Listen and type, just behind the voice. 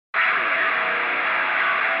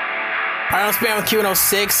All right, I'm Span with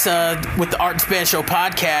Q106 with the Art and Span Show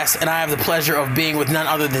podcast, and I have the pleasure of being with none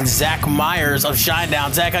other than Zach Myers of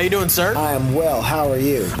Shinedown. Zach, how you doing, sir? I am well. How are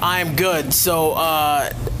you? I am good. So,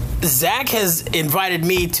 Zach has invited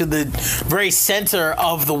me to the very center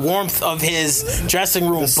of the warmth of his dressing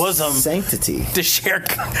room bosom, sanctity, to share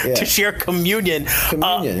communion.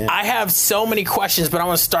 Yeah. I have so many questions, but I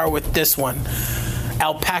want to start with this one.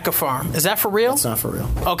 Alpaca farm. Is that for real? It's not for real.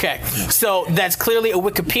 Okay. So that's clearly a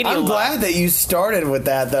Wikipedia I'm glad that you started with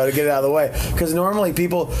that, though, to get it out of the way. Because normally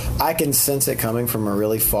people, I can sense it coming from a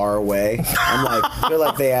really far away. I'm like, they're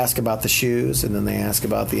like, they ask about the shoes, and then they ask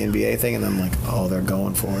about the NBA thing, and I'm like, oh, they're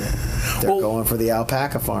going for it. They're going for the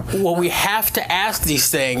alpaca farm. Well, we have to ask these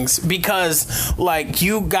things because, like,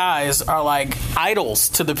 you guys are like idols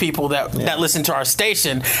to the people that listen to our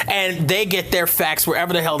station, and they get their facts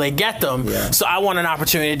wherever the hell they get them. Yeah. So I want an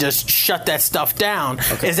opportunity to just shut that stuff down.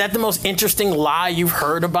 Okay. Is that the most interesting lie you've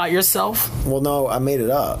heard about yourself? Well, no, I made it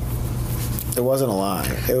up. It wasn't a lie.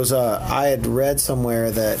 It was I had read somewhere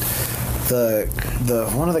that the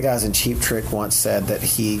one of the guys in Cheap Trick once said that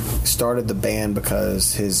he started the band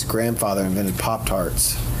because his grandfather invented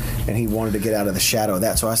Pop-Tarts. And he wanted to get out of the shadow of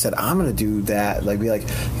that. So I said, I'm going to do that. Like, be like,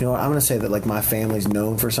 you know what? I'm going to say that, like, my family's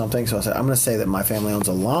known for something. So I said, I'm going to say that my family owns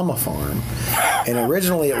a llama farm. And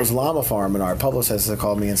originally it was llama farm. And our publicist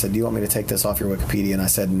called me and said, do you want me to take this off your Wikipedia? And I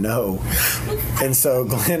said, no. And so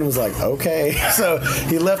Glenn was like, okay. So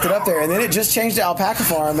he left it up there. And then it just changed to alpaca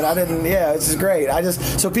farm. And I didn't, this is great.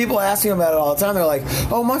 So people ask me about it all the time. They're like,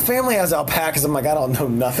 oh, my family has alpacas. I'm like, I don't know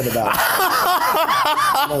nothing about it.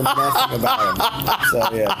 I know nothing about them. So,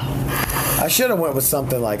 yeah. I should have went with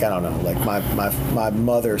something like, I don't know, like my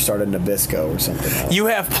mother started Nabisco or something. You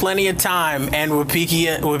have plenty of time, and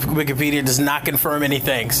Wikipedia does not confirm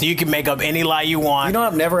anything, so you can make up any lie you want. You know,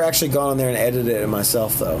 I've never actually gone on there and edited it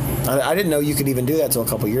myself, though. I didn't know you could even do that until a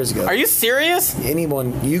couple years ago. Are you serious?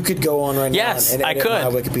 You could go on right now and edit I could.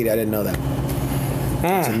 my Wikipedia. I didn't know that.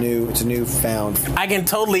 It's a new found. I can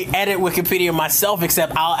totally edit Wikipedia myself,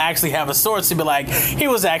 except I'll actually have a source to be like, he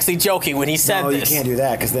was actually joking when he said this. No, you can't do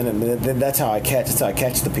that, because then that's how I catch. That's how I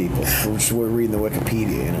catch the people. We're reading the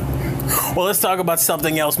Wikipedia, you know. Well, let's talk about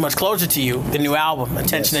something else much closer to you, the new album,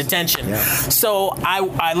 Attention. Yeah. So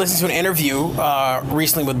I listened to an interview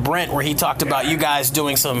recently with Brent where he talked about you guys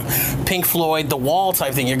doing some Pink Floyd, The Wall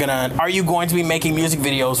type thing. Are you going to be making music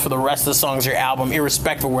videos for the rest of the songs of your album,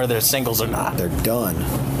 irrespective of whether they're singles or not? They're done.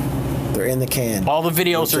 They're in the can. All the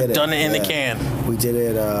videos are done in the can. We did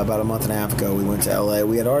it about a month and a half ago. We went to L.A.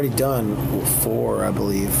 We had already done 4, I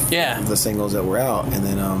believe, of the singles that were out. And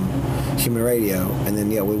then Human Radio. And then,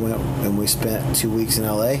 we went and we spent 2 weeks in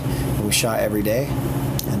L.A. and we shot every day.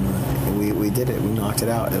 And we did it. We knocked it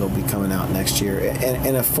out. It'll be coming out next year. And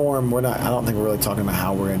in a form, I don't think we're really talking about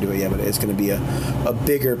how we're going to do it yet, but it's going to be a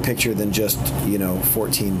bigger picture than just,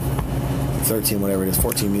 14... 13, whatever it is,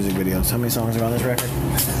 14 music videos. How many songs are on this record? 14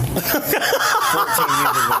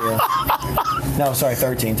 music videos. No, sorry,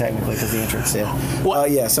 13 technically because the entrance.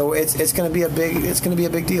 So it's going to be a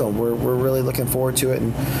big deal. We're really looking forward to it,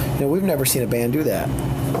 and we've never seen a band do that.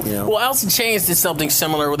 Well, Alice in Chains did something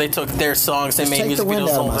similar where they took their songs and made music videos.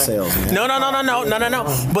 Out of my sails, man. No.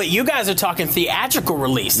 But you guys are talking theatrical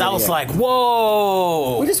release. I was like,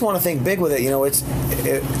 whoa. We just want to think big with it.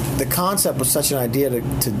 The concept was such an idea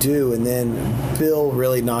to do, and then Bill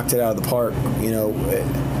really knocked it out of the park.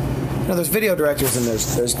 There's video directors and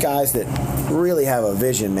there's guys that really have a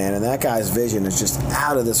vision, man, and that guy's vision is just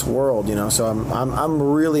out of this world. So I'm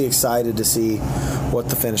really excited to see what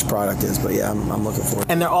the finished product is. But I'm looking forward.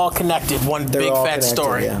 And they're all connected. They're big fat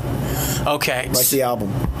story. Yeah. Okay. Like the album.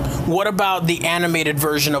 What about the animated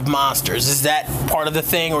version of Monsters? Is that part of the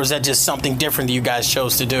thing, or is that just something different that you guys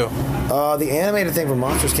chose to do? The animated thing for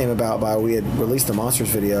Monsters came about by we had released the Monsters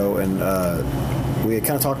video, and we had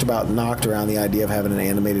kind of knocked around the idea of having an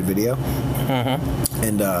animated video. Mm-hmm.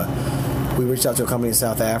 And we reached out to a company in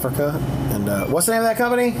South Africa. And what's the name of that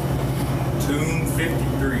company?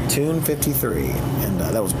 Tune 53. And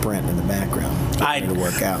that was Brent in the background. To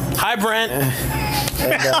work out. Hi, Brent.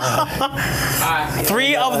 Hi.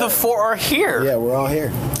 3 of the 4 are here. Yeah, we're all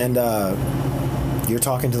here. And you're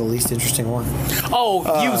talking to the least interesting one. Oh,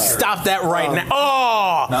 you stop that right now.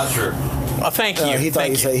 Oh! Not sure. Thank you. He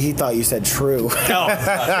thought you said true. No,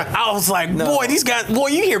 I was like, boy, these guys. Boy,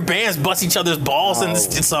 you hear bands bust each other's balls, and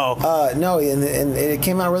so. No, and it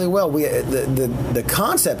came out really well. The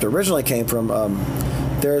concept originally came from.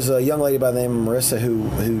 There's a young lady by the name of Marissa who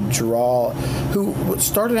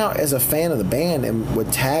started out as a fan of the band and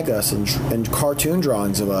would tag us in cartoon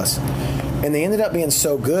drawings of us, and they ended up being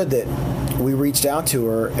so good that we reached out to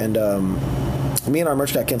her and me and our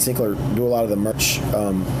merch guy Ken Sinkler do a lot of the merch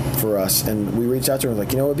for us, and we reached out to her and was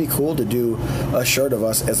like, it'd be cool to do a shirt of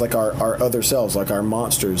us as like our other selves, like our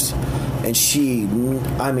monsters. And she,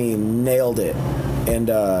 nailed it. And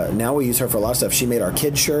now we use her for a lot of stuff. She made our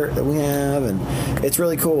kid shirt that we have, and it's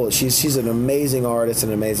really cool. She's an amazing artist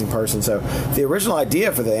and an amazing person. So the original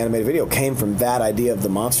idea for the animated video came from that idea of the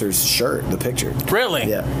monsters shirt, the picture. Really?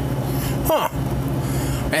 Yeah. Huh.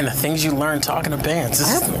 Man, the things you learn talking to bands. I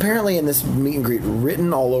have apparently in this meet and greet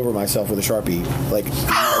written all over myself with a Sharpie, like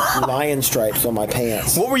lion stripes on my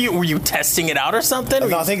pants. What were you? Were you testing it out or something?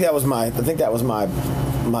 No, I think that was my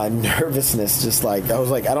nervousness. Just like I was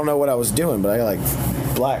like, I don't know what I was doing, but I got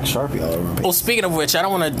like black Sharpie all over my pants. Well, speaking of which, I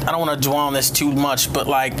don't want to dwell on this too much, but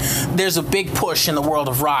like, there's a big push in the world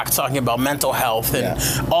of rock talking about mental health and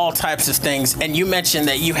all types of things. And you mentioned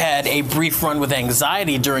that you had a brief run with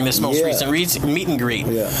anxiety during this most recent meet and greet.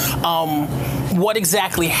 Yeah. What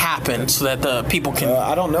exactly happened so that the people can?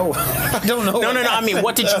 I don't know. I don't know. No. I mean,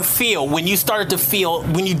 what did you feel when you started to feel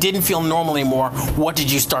when you didn't feel normal anymore? What did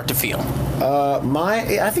you start to feel?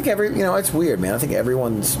 I think it's weird, man. I think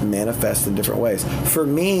everyone's manifests in different ways. For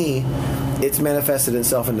me, it's manifested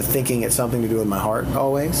itself into thinking it's something to do with my heart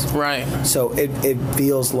always. Right. So it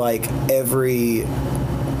feels like every,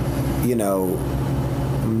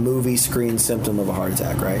 movie screen symptom of a heart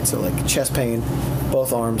attack, right? So like chest pain,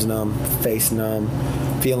 both arms numb, face numb,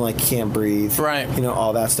 feeling like you can't breathe, right?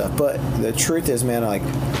 All that stuff. But the truth is, man, like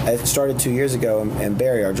it started 2 years ago, and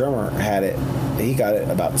Barry, our drummer, had it. He got it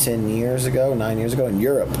about 9 years ago in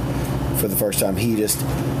Europe for the first time. He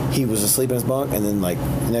was asleep in his bunk, and then like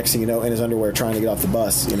next thing you know, in his underwear trying to get off the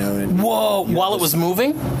bus, And, Whoa! While it was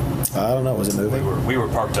moving? I don't know. Was it moving? We were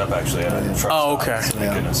parked up actually at a truck stop. Oh, okay. So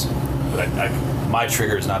thank goodness. But my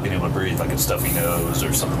trigger is not being able to breathe, like a stuffy nose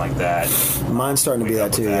or something like that. Mine's starting to be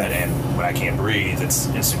that too. And when I can't breathe, it's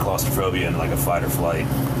instant claustrophobia and like a fight or flight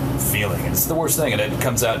feeling. It's the worst thing, and it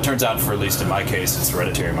turns out, for at least in my case, it's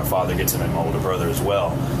hereditary. My father gets it, and my older brother as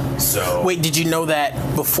well. So wait, did you know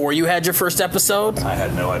that before you had your first episode? I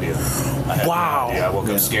had no idea. Wow. I woke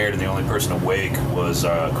up scared, and the only person awake was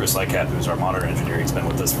Chris Lightcap, who's our monitor engineer. He's been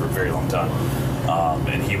with us for a very long time.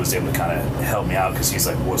 And he was able to kind of help me out because he's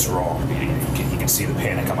like, what's wrong? He can see the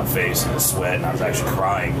panic on my face and the sweat, and I was actually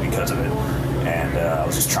crying because of it. And I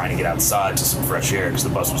was just trying to get outside to some fresh air because the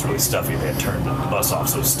bus was really stuffy. They had turned the bus off,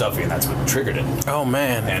 so it was stuffy, and that's what triggered it. Oh,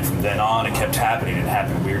 man. And from then on, it kept happening. It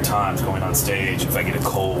happened weird times going on stage. If I get a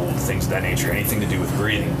cold, things of that nature, anything to do with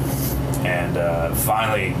breathing. And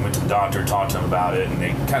finally went to the doctor, talked to him about it, and they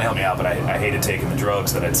kind of helped me out, but I hated taking the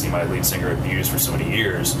drugs that I'd seen my lead singer abuse for so many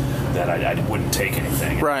years that I wouldn't take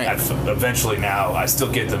anything. Right. Eventually now, I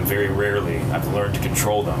still get them very rarely. I've learned to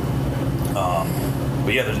control them.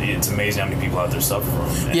 But yeah, it's amazing how many people out there suffer from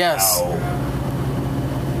them. And how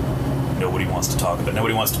nobody wants to talk about it.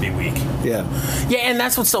 Nobody wants to be weak. Yeah, and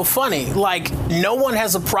that's what's so funny. Like, no one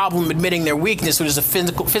has a problem admitting their weakness, which is a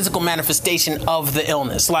physical manifestation of the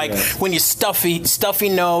illness. Like, when you're stuffy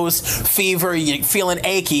nose, fever, you're feeling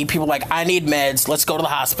achy, people are like, I need meds, let's go to the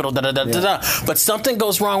hospital, da-da-da-da-da. But something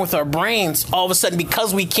goes wrong with our brains all of a sudden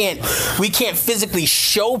because we can't physically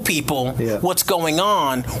show people what's going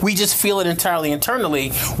on. We just feel it entirely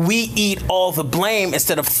internally. We eat all the blame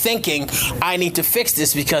instead of thinking, I need to fix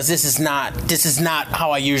this because this is not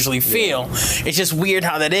how I usually feel. It's just weird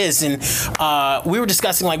how that is. And we were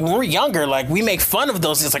discussing, like, when we were younger, like, we make fun of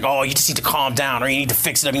those. It's like, oh, you just need to calm down, or you need to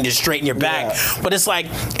fix it up, you need to straighten your back. But it's like,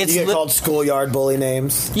 it's you get called schoolyard bully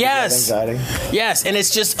names. Yes, and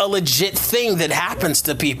it's just a legit thing that happens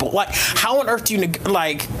to people. Like, how on earth do you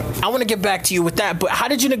I want to get back to you with that, but how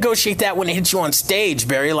did you negotiate that when it hit you on stage,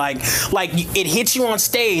 Barry? Like it hits you on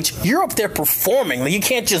stage, you're up there performing. Like, you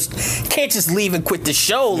can't just leave and quit the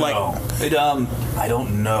show. No. Like, I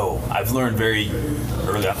don't know. I've learned very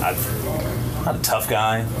early on. I'm not a tough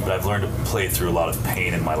guy, but I've learned to play through a lot of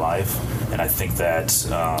pain in my life. And I think that...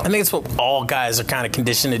 I think it's what all guys are kind of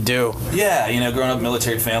conditioned to do. Yeah, growing up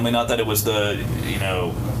military family, not that it was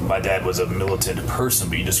my dad was a militant person,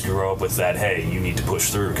 but you just grew up with that, hey, you need to push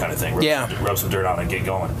through kind of thing. Rub some dirt on and get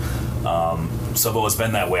going. So I've always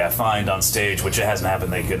been that way. I find on stage, which it hasn't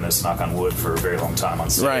happened, thank goodness, knock on wood, for a very long time on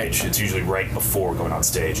stage. Right. It's usually right before going on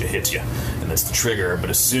stage, it hits you, and that's the trigger. But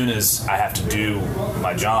as soon as I have to do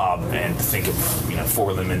my job and think of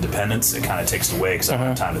forward limb independence, it kind of takes it away because I don't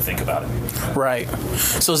have time to think about it. Right.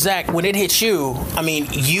 So Zach, when it hit you, I mean,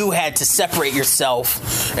 you had to separate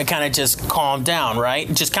yourself and kind of just calm down, right?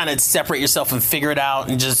 Just kind of separate yourself and figure it out,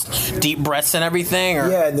 and just deep breaths and everything. Or?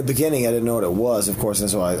 Yeah, in the beginning, I didn't know what it was. Of course,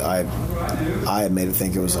 that's why I had made it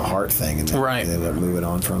think it was a heart thing, and then ended up moving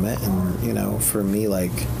on from it. And for me,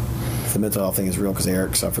 like the mental health thing is real because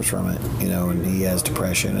Eric suffers from it, and he has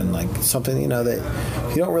depression and like something,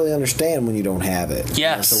 that you don't really understand when you don't have it.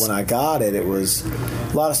 Yes. So when I got it, it was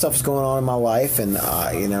a lot of stuff was going on in my life, and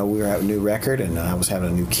we were having a new record, and I was having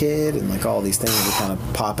a new kid, and like all these things were kind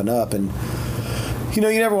of popping up, and you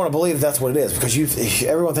never want to believe that's what it is because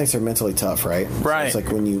everyone thinks they're mentally tough, right? Right. So it's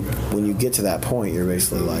like when you get to that point, you're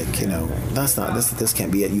basically like, that's not this can't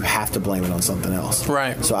be it. You have to blame it on something else.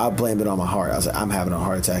 Right. So I blamed it on my heart. I was like, I'm having a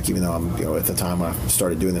heart attack, even though I'm, at the time when I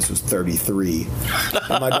started doing this was 33.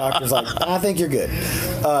 And my doctor's like, I think you're good.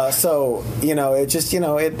 So it just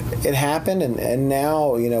it happened, and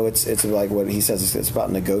now it's like what he says. It's about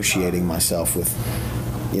negotiating myself with.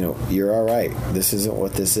 You're all right. This isn't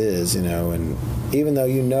what this is, and even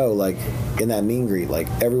though like in that meet and greet, like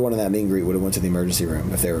everyone in that meet and greet would have went to the emergency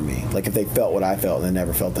room if they were me. Like if they felt what I felt and they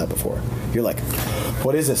never felt that before. You're like,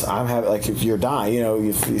 what is this? I'm having if you're dying,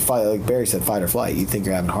 you fight, like Barry said, fight or flight. You think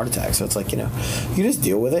you're having a heart attack, so it's like you just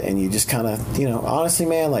deal with it, and you just kind of honestly,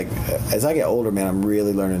 man. Like as I get older, man, I'm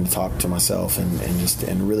really learning to talk to myself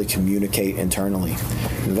and really communicate internally.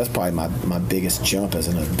 That's probably my biggest jump as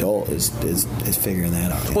an adult is figuring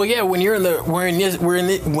that out. Well, yeah, when you're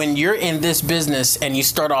when you're in this business and you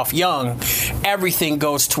start off young, everything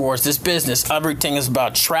goes towards this business. Everything is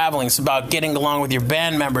about traveling. It's about getting along with your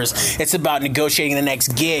band members. It's about negotiating the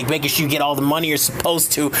next gig, making sure you get all the money you're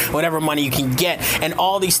supposed to, whatever money you can get. And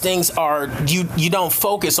all these things are, you don't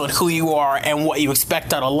focus on who you are and what you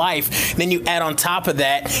expect out of life. Then you add on top of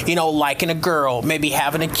that, liking a girl, maybe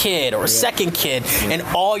having a kid or a second kid, and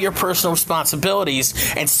all your personal responsibilities.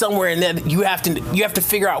 And somewhere in there, you have to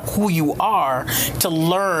figure out who you are to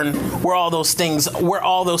learn where all those things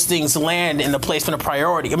land in the placement of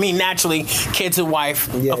priority. I mean, naturally, kids and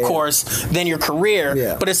wife, of course, then your career.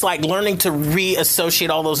 Yeah. But it's like learning to reassociate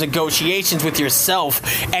all those negotiations with yourself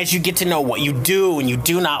as you get to know what you do and you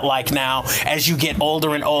do not like now as you get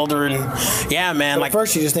older and older. And yeah, man. But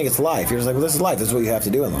first, you just think it's life. You're just like, well, this is life. This is what you have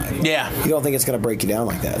to do in life. Yeah. You don't think it's going to break you down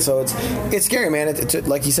like that. So it's scary, man. It's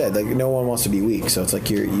like you said, like no one wants to be weak. So it's like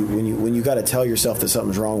when you got to tell yourself that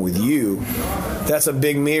something's wrong with you, that's a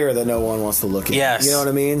big mirror that no one wants to look at. Yes. You know what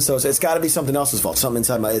I mean? So it's got to be something else's fault. Something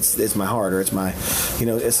inside it's my heart, or it's my,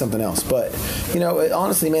 it's something else. But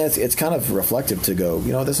honestly, man, it's kind of reflective to go,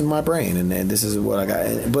 this is my brain, and this is what I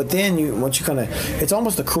got. But then once you kind of, it's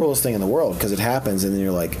almost the cruelest thing in the world because it happens, and then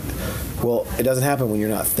you're like, well, it doesn't happen when you're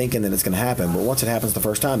not thinking that it's going to happen. But once it happens the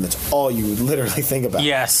first time, that's all you literally think about.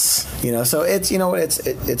 Yes. So it's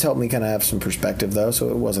it's helped me kind of have some perspective though. So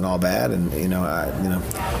it wasn't all bad, and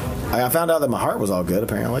I found out that my heart was all good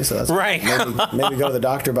apparently. So that's right. Maybe go to the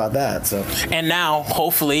doctor about that. So and now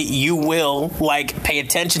hopefully you will pay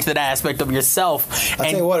attention to that aspect of yourself. I'll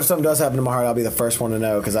tell you what, if something does happen to my heart, I'll be the first one to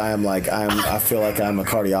know because I feel like I'm a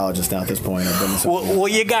cardiologist now at this point. I've been well,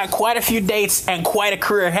 you got quite a few dates and quite a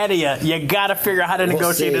career ahead of you. You got to figure out how to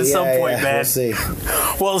negotiate at some point, man. We'll see.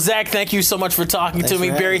 Well, Zach, thank you so much for talking to me.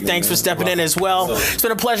 Barry, thanks for stepping in as well. It's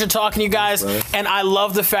been a pleasure talking to you guys, and I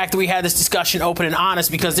love the fact that we had this discussion open and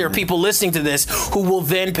honest because there are people listening to this who will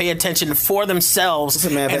then pay attention for themselves.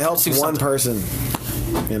 Listen, man, if it helps one person.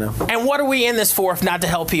 And what are we in this for if not to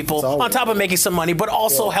help people on top of making some money, but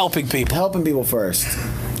also helping people? Helping people first.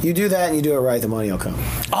 You do that and you do it right, the money will come.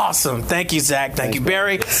 Awesome. Thank you, Zach. Thank you,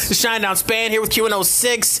 Barry. The Shinedown Span here with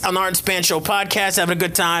Q106 on the Art and Span Show podcast. Having a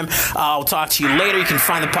good time. We'll talk to you later. You can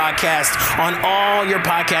find the podcast on all your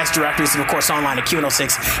podcast directories and, of course, online at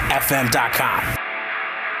Q106fm.com.